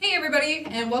everybody,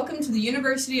 and welcome to the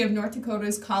University of North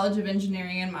Dakota's College of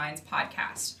Engineering and Mines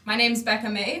podcast. My name is Becca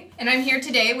May, and I'm here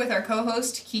today with our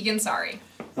co-host, Keegan Sari.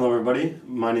 Hello everybody,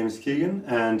 my name is Keegan,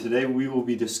 and today we will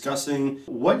be discussing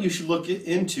what you should look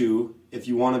into if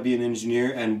you want to be an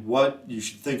engineer and what you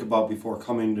should think about before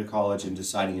coming to college and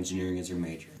deciding engineering as your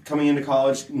major. Coming into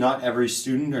college, not every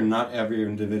student or not every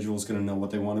individual is going to know what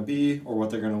they want to be or what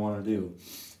they're going to want to do.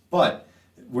 But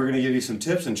we're going to give you some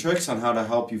tips and tricks on how to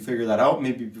help you figure that out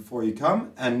maybe before you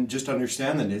come, and just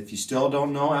understand that if you still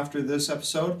don't know after this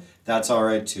episode, that's all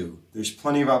right too. There's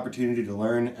plenty of opportunity to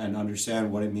learn and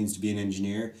understand what it means to be an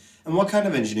engineer and what kind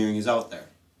of engineering is out there.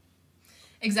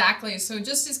 Exactly. So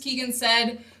just as Keegan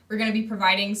said, we're going to be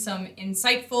providing some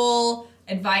insightful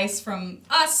advice from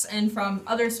us and from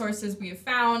other sources we have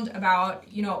found about,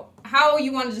 how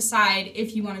you want to decide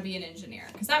if you want to be an engineer.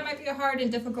 Because that might be a hard and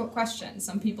difficult question.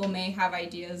 Some people may have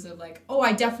ideas of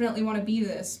I definitely want to be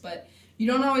this, but you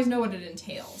don't always know what it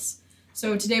entails.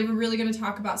 So today we're really going to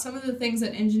talk about some of the things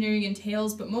that engineering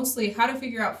entails, but mostly how to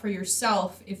figure out for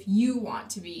yourself if you want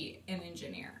to be an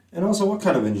engineer. And also what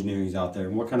kind of engineering is out there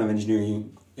and what kind of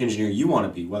engineer you want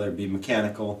to be, whether it be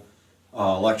mechanical,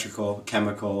 electrical,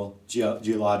 chemical,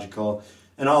 geological,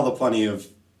 and all the plenty of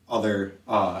other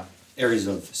areas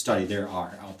of study there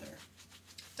are out there.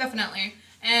 Definitely.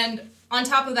 And on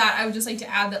top of that, I would just like to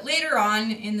add that later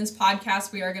on in this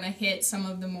podcast, we are going to hit some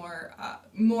of the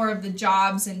more of the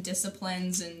jobs and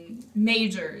disciplines and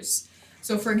majors.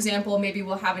 So for example, maybe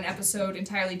we'll have an episode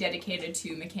entirely dedicated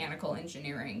to mechanical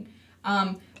engineering.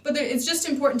 But it's just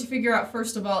important to figure out,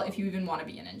 first of all, if you even want to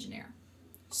be an engineer.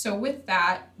 So with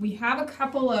that, we have a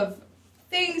couple of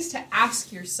things to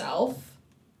ask yourself.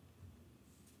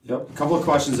 Yep, a couple of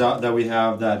questions that we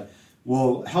have that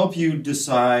will help you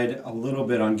decide a little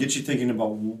bit on, get you thinking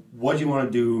about what you want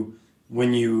to do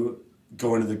when you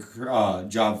go into the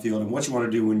job field and what you want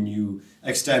to do when you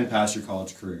extend past your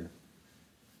college career.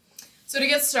 So to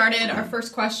get started, our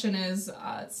first question is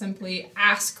simply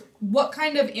ask, what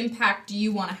kind of impact do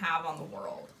you want to have on the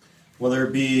world? Whether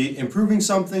it be improving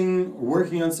something,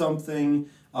 working on something,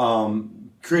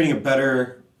 creating a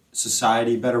better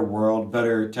society, better world,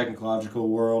 better technological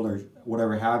world, or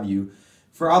whatever have you,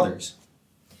 for others.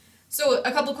 So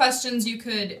a couple questions you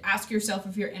could ask yourself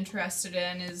if you're interested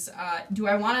in is, do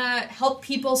I want to help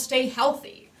people stay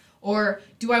healthy? Or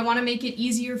do I want to make it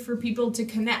easier for people to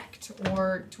connect?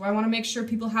 Or do I want to make sure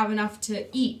people have enough to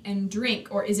eat and drink?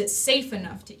 Or is it safe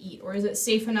enough to eat? Or is it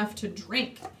safe enough to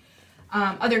drink?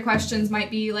 Other questions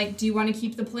might be like, do you want to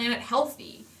keep the planet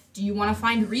healthy? Do you want to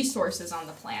find resources on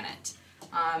the planet?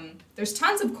 There's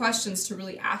tons of questions to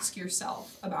really ask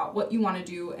yourself about what you want to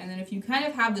do, and then if you kind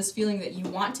of have this feeling that you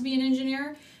want to be an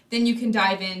engineer, then you can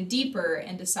dive in deeper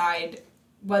and decide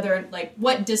whether,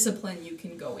 what discipline you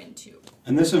can go into.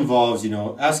 And this involves,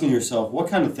 asking yourself, what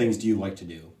kind of things do you like to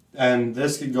do? And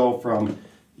this could go from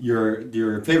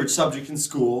your favorite subject in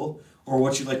school, or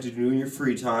what you like to do in your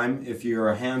free time, if you're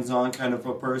a hands-on kind of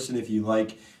a person, if you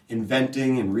like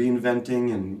inventing and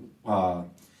reinventing and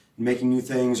making new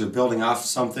things or building off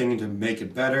something to make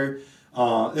it better.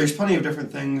 There's plenty of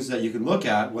different things that you can look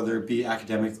at, whether it be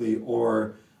academically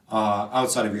or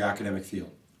outside of your academic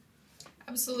field.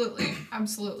 Absolutely.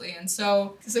 And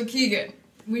so Keegan,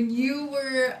 when you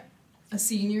were a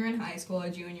senior in high school,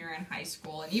 a junior in high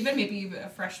school, and even a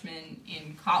freshman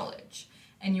in college,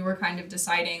 and you were kind of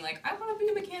deciding, I want to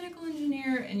be a mechanical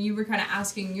engineer, and you were kind of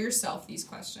asking yourself these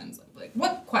questions.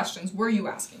 What questions were you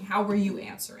asking? How were you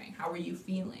answering? How were you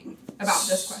feeling about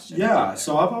this question? Yeah,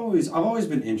 so I've always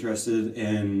been interested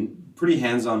in pretty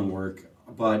hands-on work,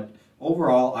 but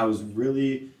overall I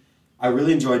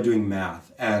really enjoyed doing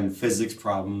math and physics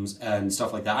problems and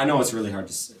stuff like that. I know it's really hard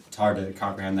to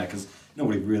comprehend that because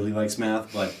nobody really likes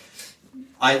math, but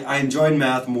I enjoyed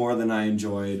math more than I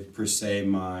enjoyed, per se,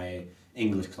 my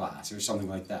English class or something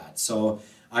like that. So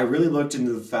I really looked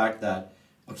into the fact that,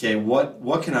 okay,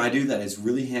 what can I do that is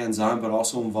really hands-on but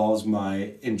also involves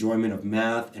my enjoyment of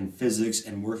math and physics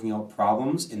and working out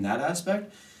problems in that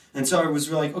aspect. And so I was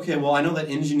really okay, well, I know that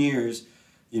engineers,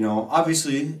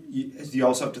 obviously you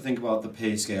also have to think about the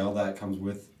pay scale that comes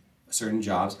with certain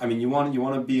jobs. I mean, you want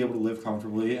to be able to live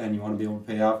comfortably, and you want to be able to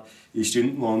pay off your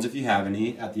student loans if you have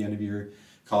any at the end of your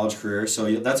college career.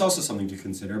 So that's also something to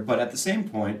consider. But at the same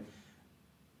point,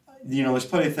 there's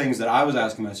plenty of things that I was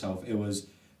asking myself. It was,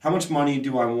 how much money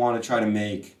do I want to try to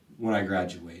make when I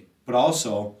graduate? But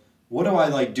also, what do I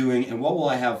like doing and what will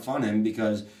I have fun in?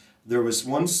 Because there was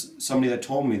once somebody that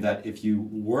told me that if you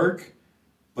work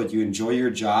but you enjoy your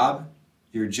job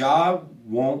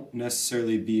won't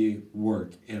necessarily be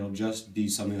work. It'll just be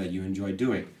something that you enjoy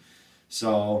doing.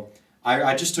 So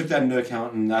I just took that into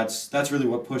account, and that's really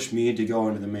what pushed me to go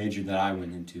into the major that I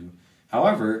went into.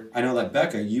 However, I know that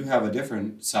Becca, you have a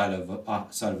different side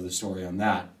of the story on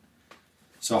that.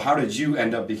 So how did you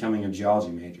end up becoming a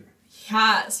geology major?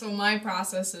 Yeah, so my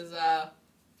process is a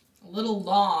little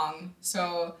long,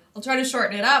 so I'll try to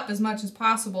shorten it up as much as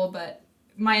possible, but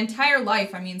my entire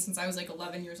life, I mean, since I was like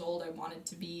 11 years old, I wanted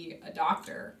to be a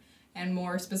doctor, and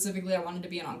more specifically, I wanted to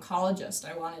be an oncologist.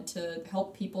 I wanted to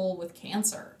help people with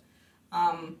cancer.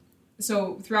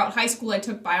 So throughout high school, I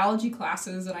took biology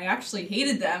classes, and I actually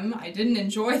hated them. I didn't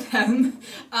enjoy them,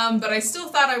 but I still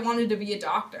thought I wanted to be a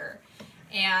doctor.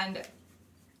 And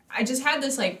I just had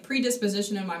this like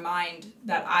predisposition in my mind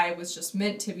that I was just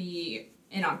meant to be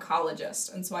an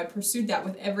oncologist. And so I pursued that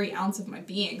with every ounce of my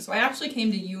being. So I actually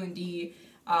came to UND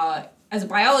as a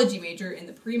biology major in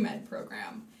the pre-med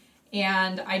program.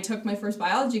 And I took my first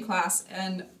biology class,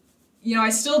 and I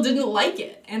still didn't like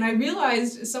it. And I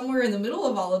realized somewhere in the middle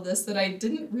of all of this that I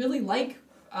didn't really like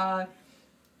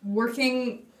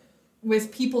working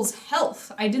with people's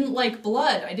health. I didn't like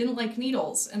blood. I didn't like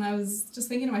needles. And I was just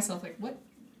thinking to myself, like, what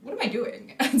am I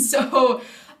doing? And so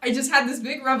I just had this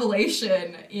big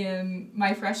revelation in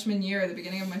my freshman year, the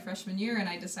beginning of my freshman year, and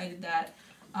I decided that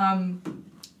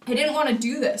I didn't want to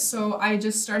do this. So I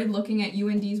just started looking at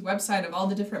UND's website of all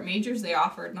the different majors they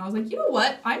offered, and I was like, you know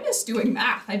what? I miss doing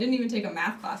math. I didn't even take a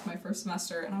math class my first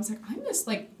semester, and I was like, I miss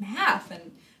like math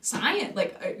and science,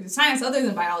 like science other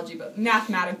than biology, but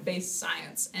mathematic-based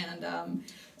science. And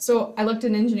so I looked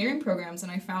at engineering programs,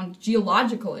 and I found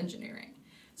geological engineering.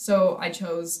 So I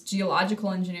chose geological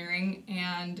engineering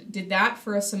and did that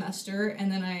for a semester,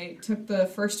 and then I took the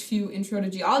first few intro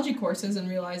to geology courses and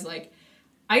realized, like,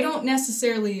 I don't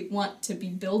necessarily want to be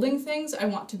building things, I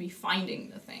want to be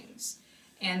finding the things.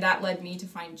 And that led me to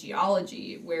find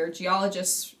geology, where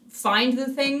geologists find the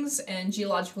things and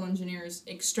geological engineers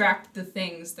extract the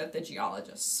things that the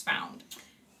geologists found.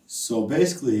 So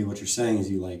basically what you're saying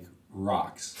is you like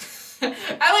rocks.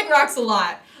 I like rocks a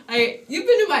lot. You've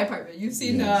been to my apartment. You've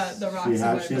seen the rocks in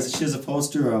my apartment. She has a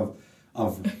poster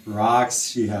of rocks.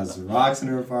 She has rocks in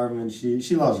her apartment.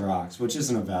 She loves rocks, which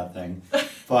isn't a bad thing.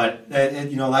 But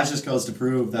that just goes to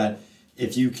prove that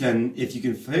if you can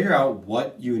figure out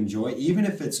what you enjoy, even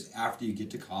if it's after you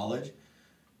get to college,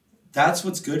 that's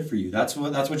what's good for you. That's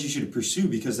what you should pursue,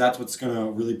 because that's what's gonna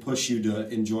really push you to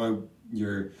enjoy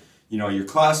your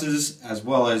classes as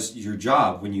well as your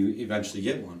job when you eventually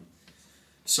get one.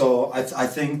 So I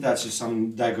think that's just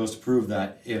something that goes to prove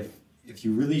that if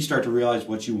you really start to realize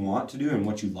what you want to do and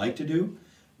what you like to do,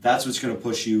 that's what's going to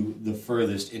push you the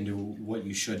furthest into what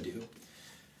you should do.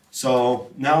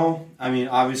 So now, I mean,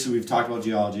 obviously we've talked about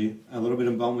geology, a little bit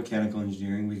about mechanical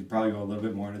engineering. We could probably go a little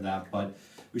bit more into that, but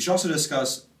we should also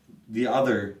discuss the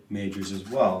other majors as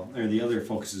well, or the other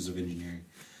focuses of engineering.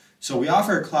 So we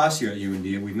offer a class here at UND,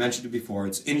 and we've mentioned it before.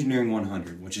 It's Engineering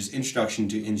 100, which is Introduction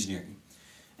to Engineering.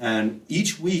 And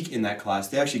each week in that class,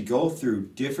 they actually go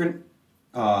through different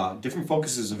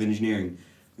focuses of engineering.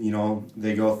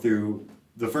 They go through,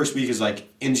 the first week is like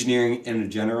engineering in a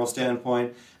general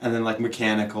standpoint, and then like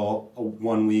mechanical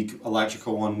 1 week,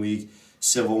 electrical 1 week,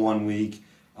 civil 1 week,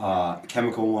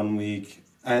 chemical 1 week.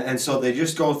 And so they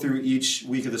just go through each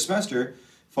week of the semester,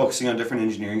 focusing on different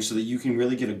engineering, so that you can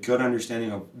really get a good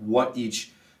understanding of what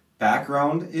each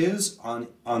background is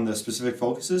on the specific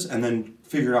focuses, and then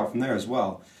figure it out from there as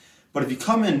well. But if you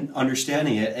come in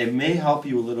understanding it, it may help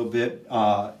you a little bit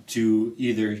to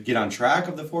either get on track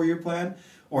of the 4-year plan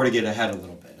or to get ahead a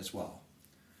little bit as well.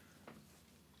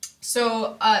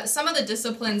 So some of the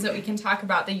disciplines that we can talk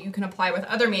about that you can apply with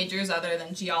other majors other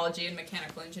than geology and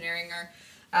mechanical engineering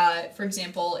are, for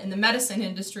example, in the medicine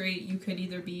industry, you could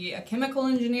either be a chemical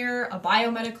engineer, a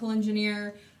biomedical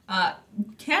engineer.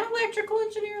 Can electrical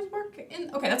engineers work in...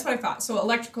 Okay, that's what I thought. So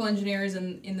electrical engineers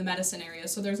in the medicine area.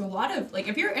 So there's a lot of... Like,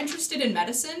 if you're interested in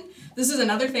medicine, this is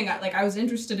another thing. I was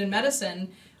interested in medicine,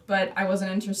 but I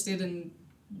wasn't interested in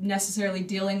necessarily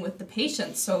dealing with the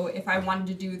patients. So if I wanted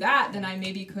to do that, then I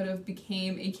maybe could have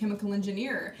became a chemical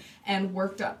engineer and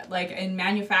worked, in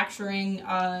manufacturing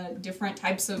different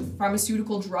types of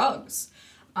pharmaceutical drugs.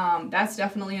 That's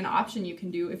definitely an option you can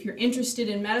do if you're interested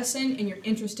in medicine and you're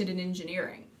interested in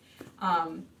engineering.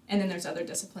 And then there's other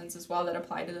disciplines as well that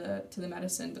apply to the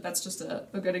medicine, but that's just a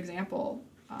good example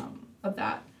of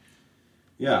that.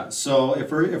 Yeah, so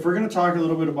if we're going to talk a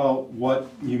little bit about what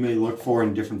you may look for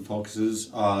in different focuses,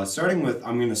 I'm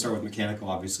going to start with mechanical,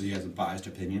 obviously, as a biased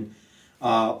opinion.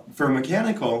 For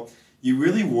mechanical, you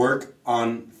really work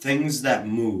on things that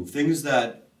move, things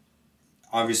that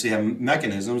obviously have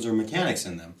mechanisms or mechanics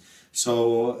in them.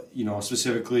 So,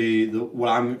 specifically, what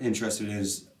I'm interested in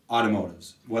is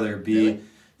automotives, whether it be, Really?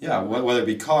 Yeah, whether it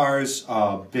be cars,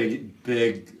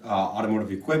 big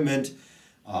automotive equipment,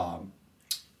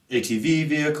 ATV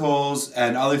vehicles,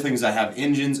 and other things that have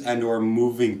engines and or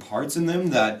moving parts in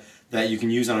them that you can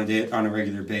use on a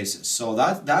regular basis. So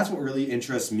that's what really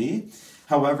interests me.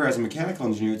 However, as a mechanical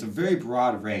engineer, it's a very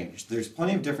broad range. There's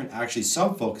plenty of different actually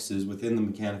sub-focuses within the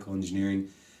mechanical engineering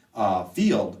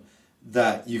field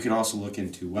that you can also look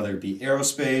into, whether it be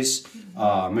aerospace.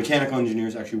 Mechanical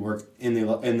engineers actually work in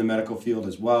the medical field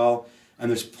as well, and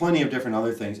there's plenty of different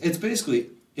other things. It's basically,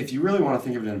 if you really want to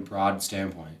think of it in a broad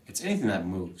standpoint, it's anything that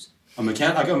moves. A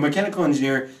mechanical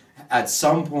engineer at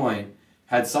some point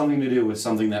had something to do with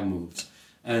something that moves,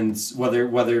 and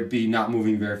whether it be not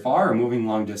moving very far or moving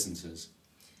long distances.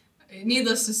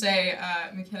 Needless to say,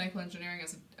 mechanical engineering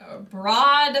is a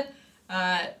broad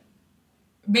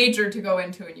major to go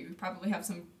into, and you probably have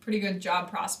some pretty good job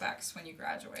prospects when you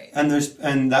graduate.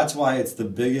 And that's why it's the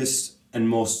biggest and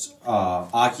most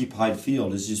occupied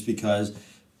field, is just because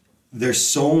there's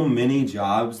so many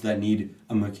jobs that need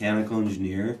a mechanical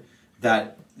engineer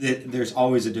that there's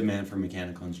always a demand for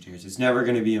mechanical engineers. It's never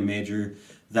going to be a major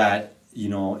that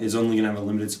is only going to have a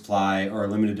limited supply or a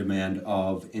limited demand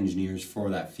of engineers for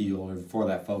that field or for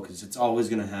that focus. It's always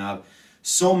going to have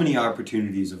so many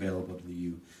opportunities available to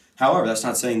you. However, that's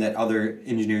not saying that other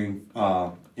engineers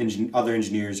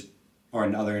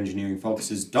or other engineering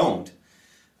focuses don't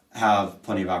have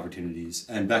plenty of opportunities.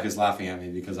 And Becca's laughing at me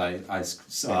because I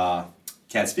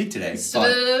can't speak today.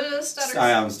 I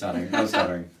am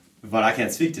stuttering. But I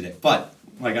can't speak today. But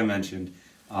like I mentioned,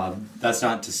 that's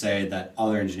not to say that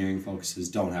other engineering focuses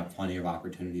don't have plenty of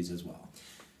opportunities as well.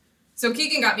 So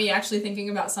Keegan got me actually thinking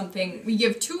about something. We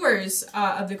give tours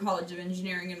of the College of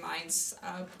Engineering and Mines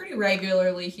pretty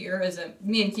regularly here.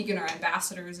 Me and Keegan are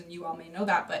ambassadors, and you all may know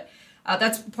that, but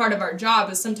that's part of our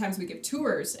job is sometimes we give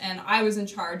tours. And I was in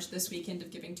charge this weekend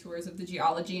of giving tours of the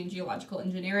Geology and Geological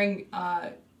Engineering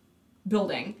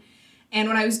building. And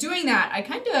when I was doing that, I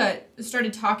kind of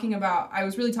started I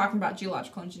was really talking about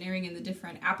geological engineering and the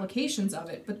different applications of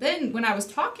it. But then when I was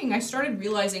talking, I started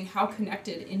realizing how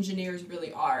connected engineers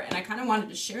really are. And I kind of wanted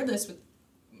to share this with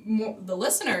the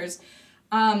listeners.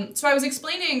 So I was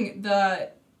explaining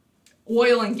the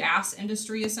oil and gas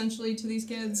industry essentially to these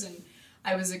kids. And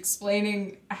I was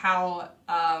explaining how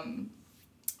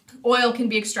oil can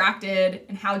be extracted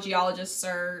and how geologists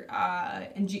are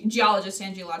geologists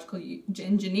and geological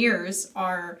engineers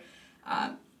are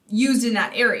used in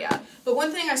that area. But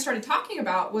one thing I started talking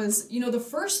about was, the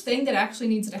first thing that actually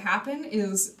needs to happen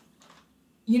is,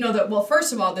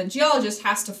 first of all, the geologist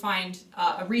has to find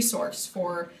a resource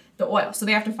for the oil. So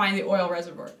they have to find the oil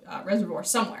reservoir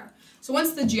somewhere. So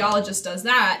once the geologist does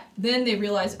that, then they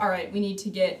realize, all right, we need to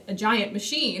get a giant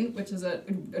machine, which is a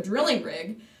drilling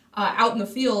rig, out in the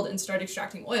field and start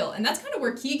extracting oil. And that's kind of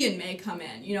where Keegan may come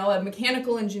in, a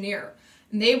mechanical engineer.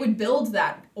 And they would build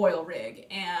that oil rig,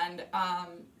 and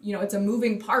it's a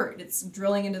moving part. It's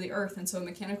drilling into the earth, and so a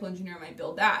mechanical engineer might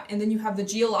build that. And then you have the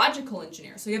geological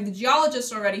engineer. So you have the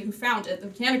geologist already who found it, the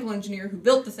mechanical engineer who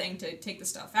built the thing to take the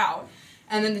stuff out,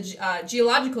 and then the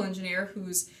geological engineer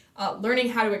who's learning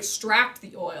how to extract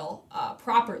the oil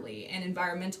properly and as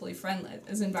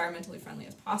environmentally friendly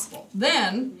as possible.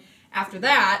 Then, after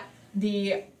that,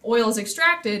 the oil is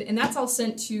extracted, and that's all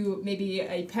sent to maybe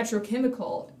a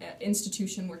petrochemical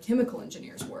institution where chemical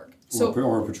engineers work.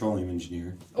 Or a petroleum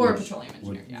engineer. Or a petroleum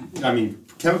engineer, yeah. I mean,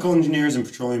 chemical engineers and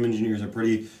petroleum engineers are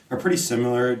pretty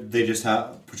similar. They just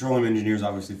have, petroleum engineers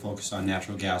obviously focus on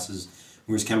natural gases,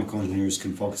 whereas chemical engineers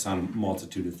can focus on a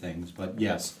multitude of things. But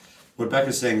yes, what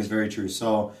Becca's saying is very true.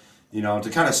 So, to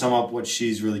kind of sum up what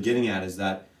she's really getting at is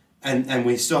that, and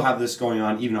we still have this going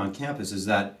on even on campus, is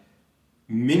that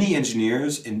many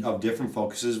engineers of different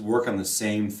focuses work on the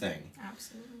same thing.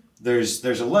 Absolutely.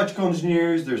 There's electrical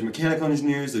engineers, there's mechanical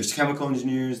engineers, there's chemical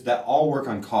engineers that all work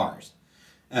on cars.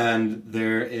 And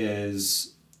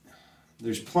there's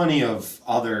plenty of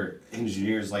other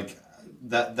engineers, like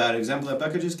that example that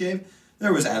Becca just gave.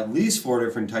 There was at least 4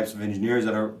 different types of engineers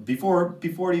that are before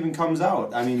it even comes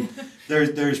out. I mean,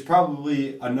 there's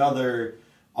probably another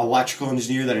electrical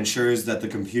engineer that ensures that the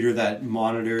computer that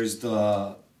monitors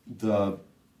the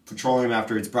petroleum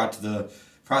after it's brought to the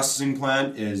processing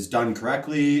plant is done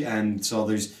correctly. And so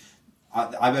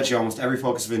I bet you almost every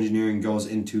focus of engineering goes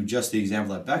into just the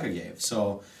example that Becca gave.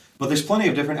 So, but there's plenty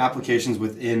of different applications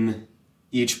within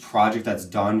each project that's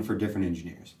done for different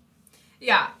engineers.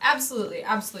 Yeah, absolutely.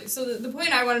 So the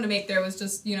point I wanted to make there was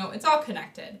just, it's all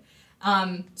connected.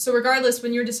 So regardless,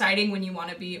 when you're deciding when you want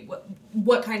to be,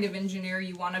 what kind of engineer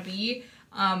you want to be,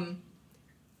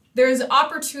 there's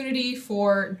opportunity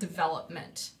for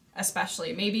development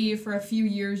especially. Maybe for a few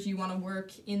years you want to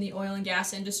work in the oil and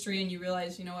gas industry and you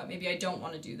realize, you know what, maybe I don't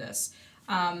want to do this.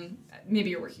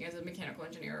 Maybe you're working as a mechanical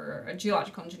engineer or a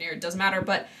geological engineer, it doesn't matter,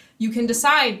 but you can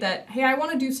decide that, hey, I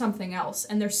want to do something else,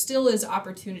 and there still is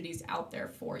opportunities out there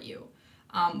for you.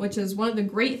 Which is one of the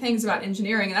great things about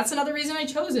engineering. And that's another reason I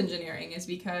chose engineering, is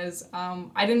because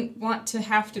I didn't want to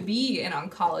have to be an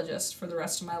oncologist for the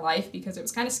rest of my life, because it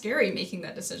was kind of scary making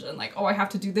that decision. Like, oh, I have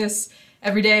to do this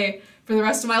every day for the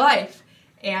rest of my life.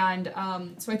 And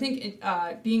so I think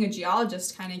being a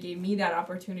geologist kind of gave me that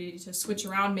opportunity to switch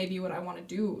around maybe what I want to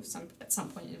do at some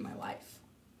point in my life.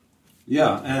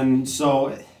 Yeah, and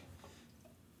so,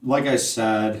 like I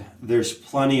said, there's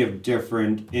plenty of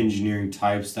different engineering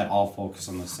types that all focus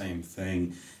on the same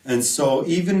thing. And so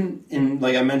even in,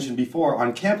 like I mentioned before,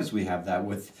 on campus we have that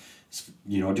with,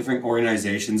 you know, different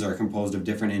organizations are composed of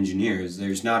different engineers.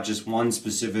 There's not just one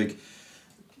specific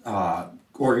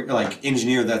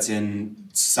engineer that's in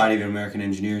Society of American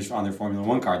Engineers on their Formula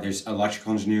One card. There's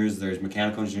electrical engineers, there's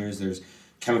mechanical engineers, there's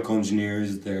chemical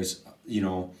engineers, there's, you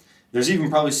know, there's even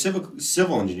probably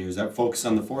civil engineers that focus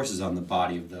on the forces on the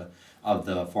body of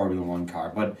the Formula One car.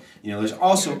 But, you know, there's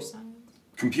also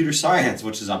computer science,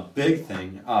 which is a big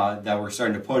thing that we're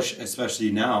starting to push,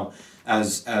 especially now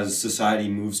as society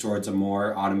moves towards a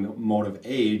more automotive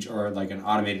age, or like an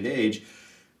automated age.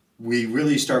 We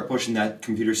really start pushing that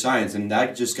computer science, and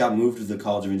that just got moved to the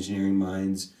College of Engineering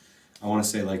Minds, I want to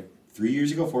say like 4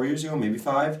 years ago, maybe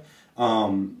 5.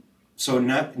 So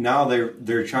now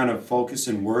they're trying to focus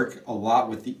and work a lot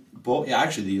with the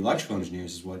electrical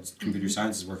engineers is what computer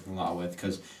science is working a lot with,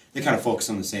 because they kind of focus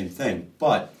on the same thing.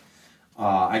 But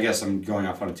I guess I'm going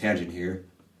off on a tangent here.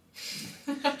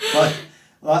 But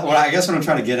what I'm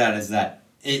trying to get at is that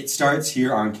it starts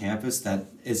here on campus, that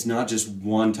it's not just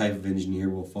one type of engineer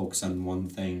will focus on one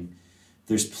thing.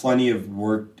 There's plenty of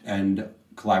work and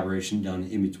collaboration done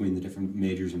in between the different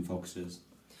majors and focuses.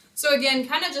 So again,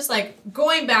 kind of just like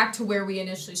going back to where we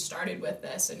initially started with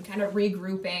this and kind of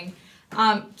regrouping,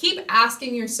 keep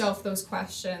asking yourself those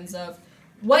questions of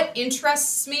what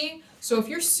interests me. So if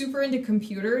you're super into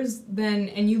computers, then,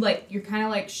 and you're kind of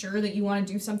like sure that you want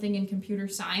to do something in computer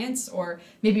science, or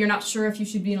maybe you're not sure if you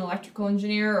should be an electrical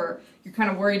engineer, or you're kind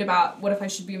of worried about what if I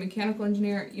should be a mechanical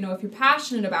engineer. You know, if you're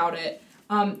passionate about it,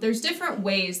 there's different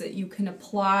ways that you can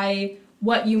apply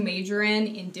what you major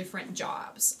in different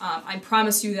jobs. I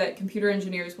promise you that computer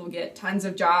engineers will get tons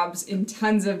of jobs in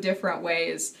tons of different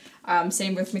ways.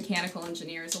 Same with mechanical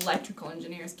engineers, electrical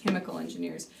engineers, chemical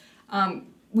engineers.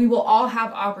 We will all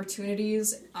have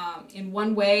opportunities in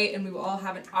one way, and we will all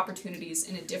have opportunities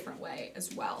in a different way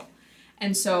as well.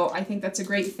 And so I think that's a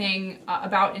great thing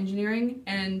about engineering,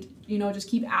 and, you know, just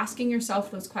keep asking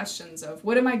yourself those questions of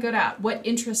what am I good at? What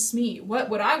interests me? What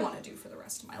would I want to do for the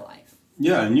rest of my life?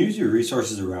 Yeah, and use your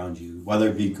resources around you, whether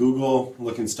it be Google,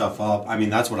 looking stuff up. I mean,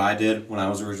 that's what I did when I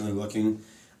was originally looking.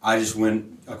 I just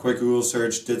went a quick Google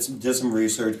search, did some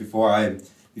research before I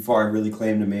really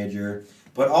claimed a major.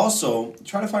 But also,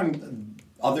 try to find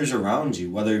others around you,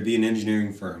 whether it be an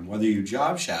engineering firm, whether you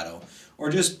job shadow, or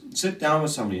just sit down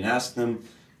with somebody and ask them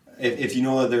if you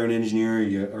know that they're an engineer,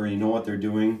 or you know what they're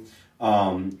doing,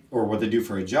 or what they do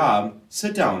for a job.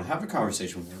 Sit down, have a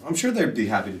conversation with them. I'm sure they'd be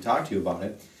happy to talk to you about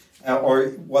it. Or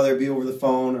whether it be over the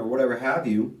phone or whatever have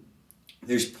you,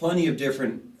 there's plenty of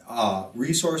different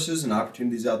resources and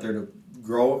opportunities out there to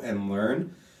grow and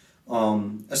learn,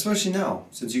 especially now,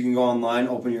 since you can go online,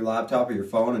 open your laptop or your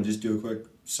phone, and just do a quick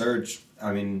search.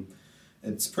 I mean,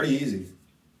 it's pretty easy.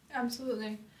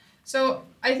 Absolutely. So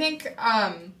I think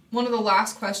one of the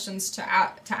last questions to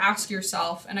ask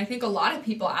yourself, and I think a lot of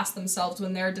people ask themselves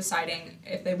when they're deciding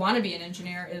if they want to be an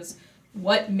engineer, is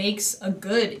what makes a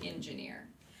good engineer?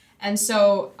 And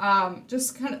so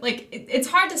just kind of like, it's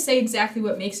hard to say exactly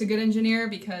what makes a good engineer,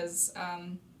 because,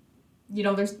 you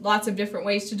know, there's lots of different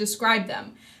ways to describe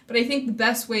them. But I think the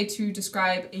best way to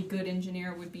describe a good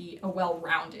engineer would be a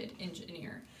well-rounded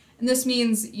engineer. And this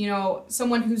means, you know,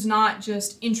 someone who's not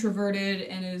just introverted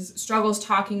and struggles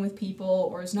talking with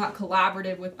people, or is not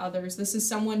collaborative with others. This is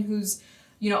someone who's,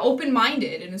 you know,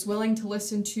 open-minded and is willing to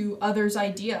listen to others'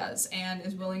 ideas and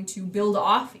is willing to build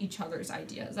off each other's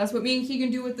ideas. That's what me and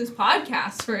Keegan do with this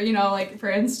podcast, for, you know, like, for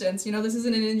instance, you know, this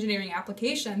isn't an engineering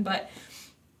application, but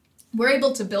we're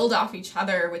able to build off each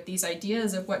other with these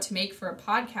ideas of what to make for a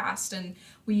podcast, and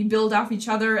we build off each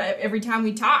other every time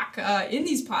we talk in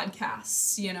these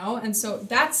podcasts, you know. And so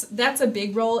that's a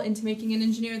big role into making an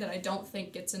engineer that I don't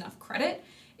think gets enough credit,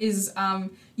 is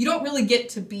you don't really get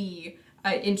to be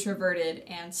introverted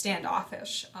and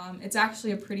standoffish. It's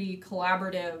actually a pretty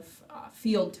collaborative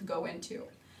field to go into.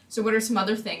 So what are some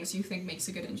other things you think makes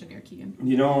a good engineer, Keegan?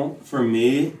 You know, for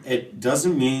me, it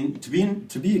doesn't mean to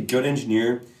be a good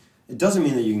engineer. It doesn't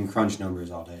mean that you can crunch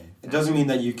numbers all day. It doesn't mean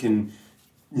that you can,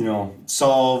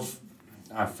 solve.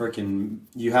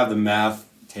 You have the math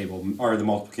table or the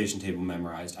multiplication table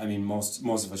memorized. I mean, most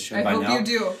of us should by now. I hope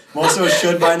you do. Most of us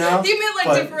should by now. You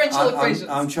meant differential equations.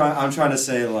 I'm trying to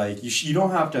say you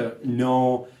don't have to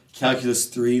know calculus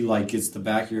 3 like it's the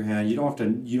back of your hand. You don't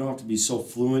have to be so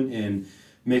fluent in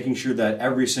making sure that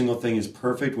every single thing is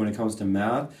perfect when it comes to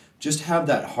math. Just have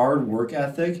that hard work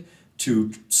ethic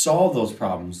to solve those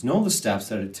problems. Know the steps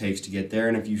that it takes to get there,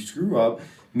 and if you screw up,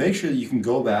 make sure that you can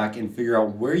go back and figure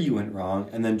out where you went wrong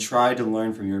and then try to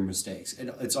learn from your mistakes.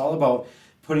 It's all about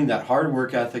putting that hard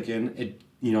work ethic in. It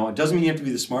doesn't mean you have to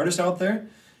be the smartest out there,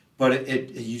 but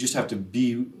you just have to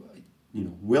be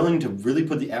willing to really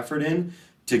put the effort in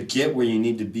to get where you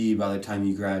need to be by the time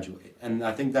you graduate. And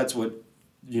I think that's what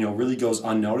really goes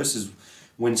unnoticed is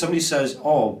when somebody says,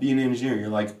 "Oh, be an engineer," you're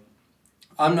like,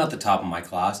 "I'm not the top of my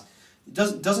class." It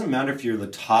doesn't matter if you're the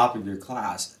top of your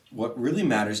class. What really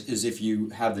matters is if you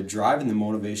have the drive and the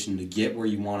motivation to get where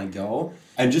you want to go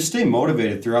and just stay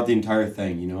motivated throughout the entire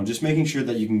thing, just making sure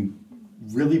that you can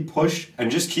really push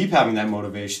and just keep having that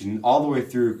motivation all the way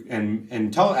through and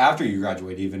until after you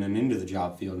graduate even and into the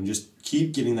job field, and just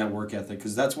keep getting that work ethic,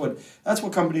 because that's what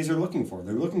companies are looking for.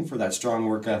 They're looking for that strong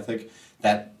work ethic,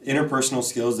 that interpersonal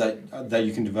skills that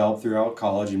you can develop throughout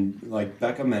college, and like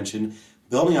Becca mentioned,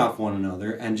 building off one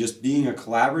another and just being a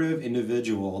collaborative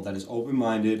individual that is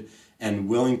open-minded and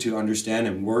willing to understand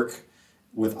and work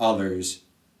with others.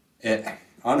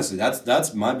 Honestly,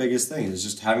 that's my biggest thing, is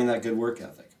just having that good work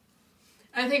ethic.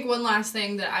 I think one last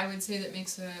thing that I would say that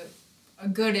makes a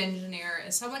good engineer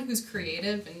is someone who's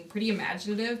creative and pretty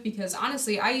imaginative, because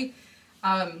honestly, I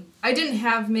didn't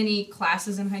have many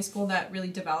classes in high school that really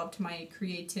developed my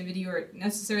creativity or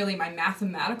necessarily my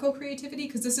mathematical creativity,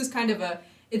 because this is kind of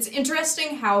it's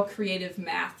interesting how creative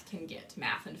math can get,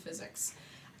 math and physics.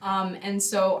 And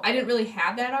so I didn't really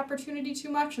have that opportunity too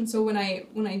much. And so when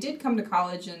I did come to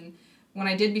college and when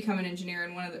I did become an engineer,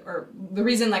 and the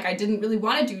reason I didn't really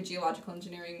want to do geological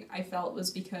engineering, I felt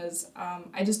was because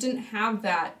I just didn't have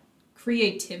that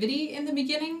creativity in the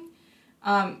beginning.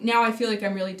 Now I feel like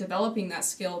I'm really developing that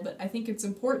skill, but I think it's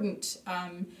important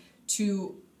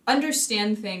to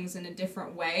understand things in a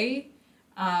different way.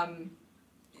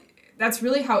 That's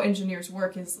really how engineers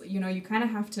work, is, you kind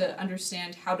of have to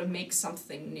understand how to make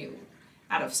something new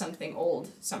out of something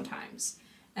old sometimes.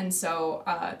 And so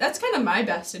that's kind of my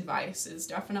best advice, is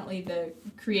definitely the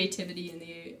creativity and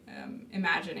the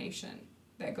imagination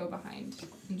that go behind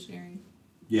engineering.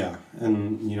 Yeah,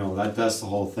 and that's the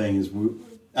whole thing, is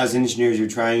as engineers, you're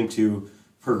trying to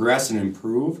progress and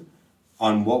improve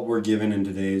on what we're given in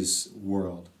today's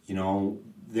world.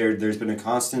 There's been a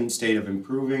constant state of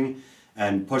improving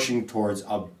and pushing towards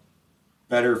a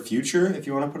better future, if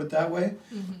you want to put it that way.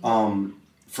 Mm-hmm.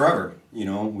 Forever,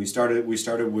 we started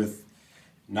with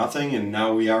nothing, and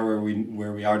now we are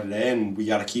where we are today, and we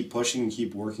got to keep pushing and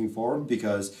keep working forward,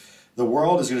 because the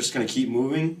world is just going to keep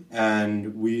moving,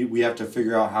 and we have to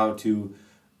figure out how to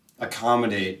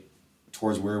accommodate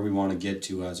towards where we want to get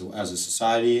to as a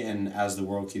society and as the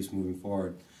world keeps moving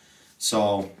forward.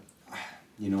 So,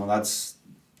 that's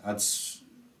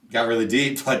got really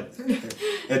deep, but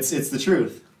it's the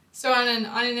truth. So on an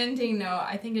ending note,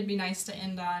 I think it'd be nice to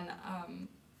end on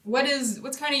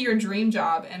what's kind of your dream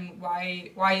job, and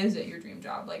why is it your dream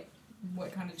job?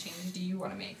 What kind of change do you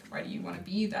want to make? Why do you want to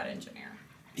be that engineer?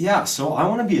 Yeah, so I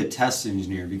want to be a test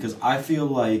engineer, because I feel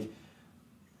like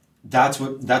that's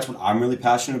what I'm really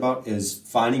passionate about, is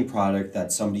finding product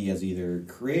that somebody has either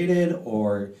created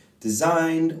or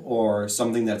designed, or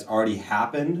something that's already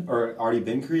happened or already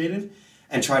been created,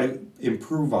 and try to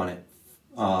improve on it.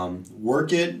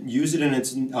 Work it, use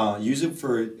it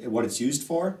for what it's used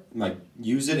for,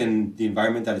 use it in the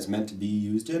environment that it's meant to be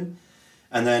used in,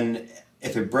 and then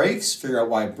if it breaks, figure out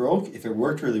why it broke. If it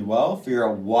worked really well, figure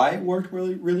out why it worked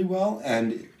really, really well,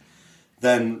 and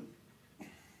then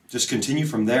just continue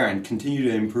from there and continue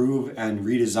to improve and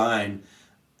redesign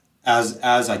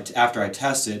after I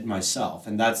test it myself.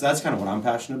 And that's kind of what I'm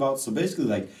passionate about. So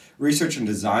basically research and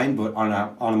design, but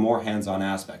on a more hands-on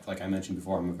aspect. Like I mentioned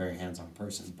before, I'm a very hands-on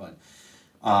person. But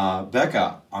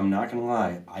Becca, I'm not gonna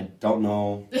lie, I don't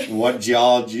know what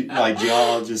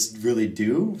geologists really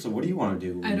do. So what do you want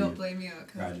to do? I don't blame you.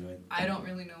 Graduate. I don't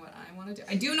really know what I want to do.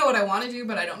 I do know what I want to do,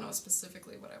 but I don't know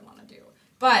specifically what I want to do.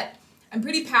 But I'm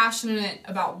pretty passionate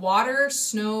about water,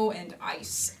 snow, and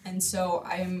ice, and so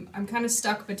I'm kind of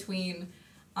stuck between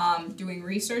doing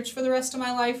research for the rest of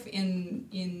my life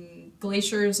in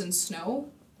glaciers and snow,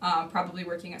 probably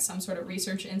working at some sort of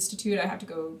research institute. I have to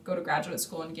go to graduate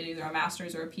school and get either a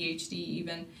master's or a PhD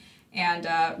even, and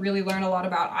really learn a lot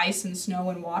about ice and snow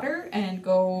and water, and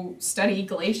go study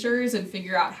glaciers and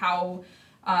figure out how,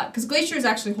 because glaciers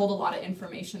actually hold a lot of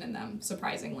information in them,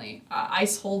 surprisingly.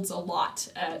 Ice holds a lot.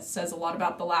 It says a lot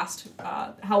about the last,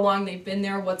 how long they've been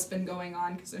there, what's been going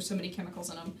on, because there's so many chemicals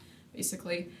in them,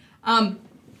 basically.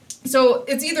 So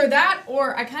it's either that,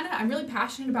 or I'm really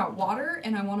passionate about water,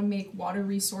 and I want to make water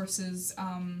resources,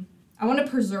 I want to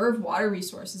preserve water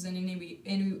resources in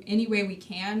any way we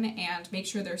can, and make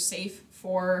sure they're safe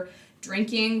for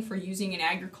drinking, for using in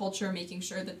agriculture, making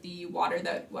sure that the water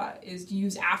that is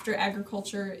used after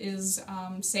agriculture is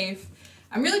safe.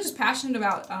 I'm really just passionate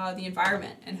about the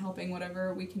environment and helping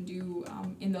whatever we can do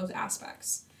in those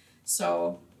aspects.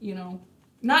 So,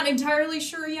 not entirely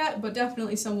sure yet, but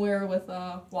definitely somewhere with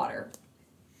water.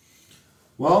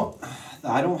 Well,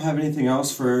 I don't have anything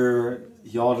else for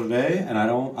y'all today, and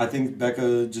I think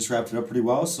Becca just wrapped it up pretty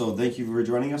well, so thank you for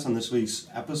joining us on this week's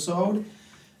episode,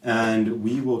 and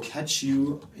we will catch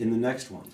you in the next one.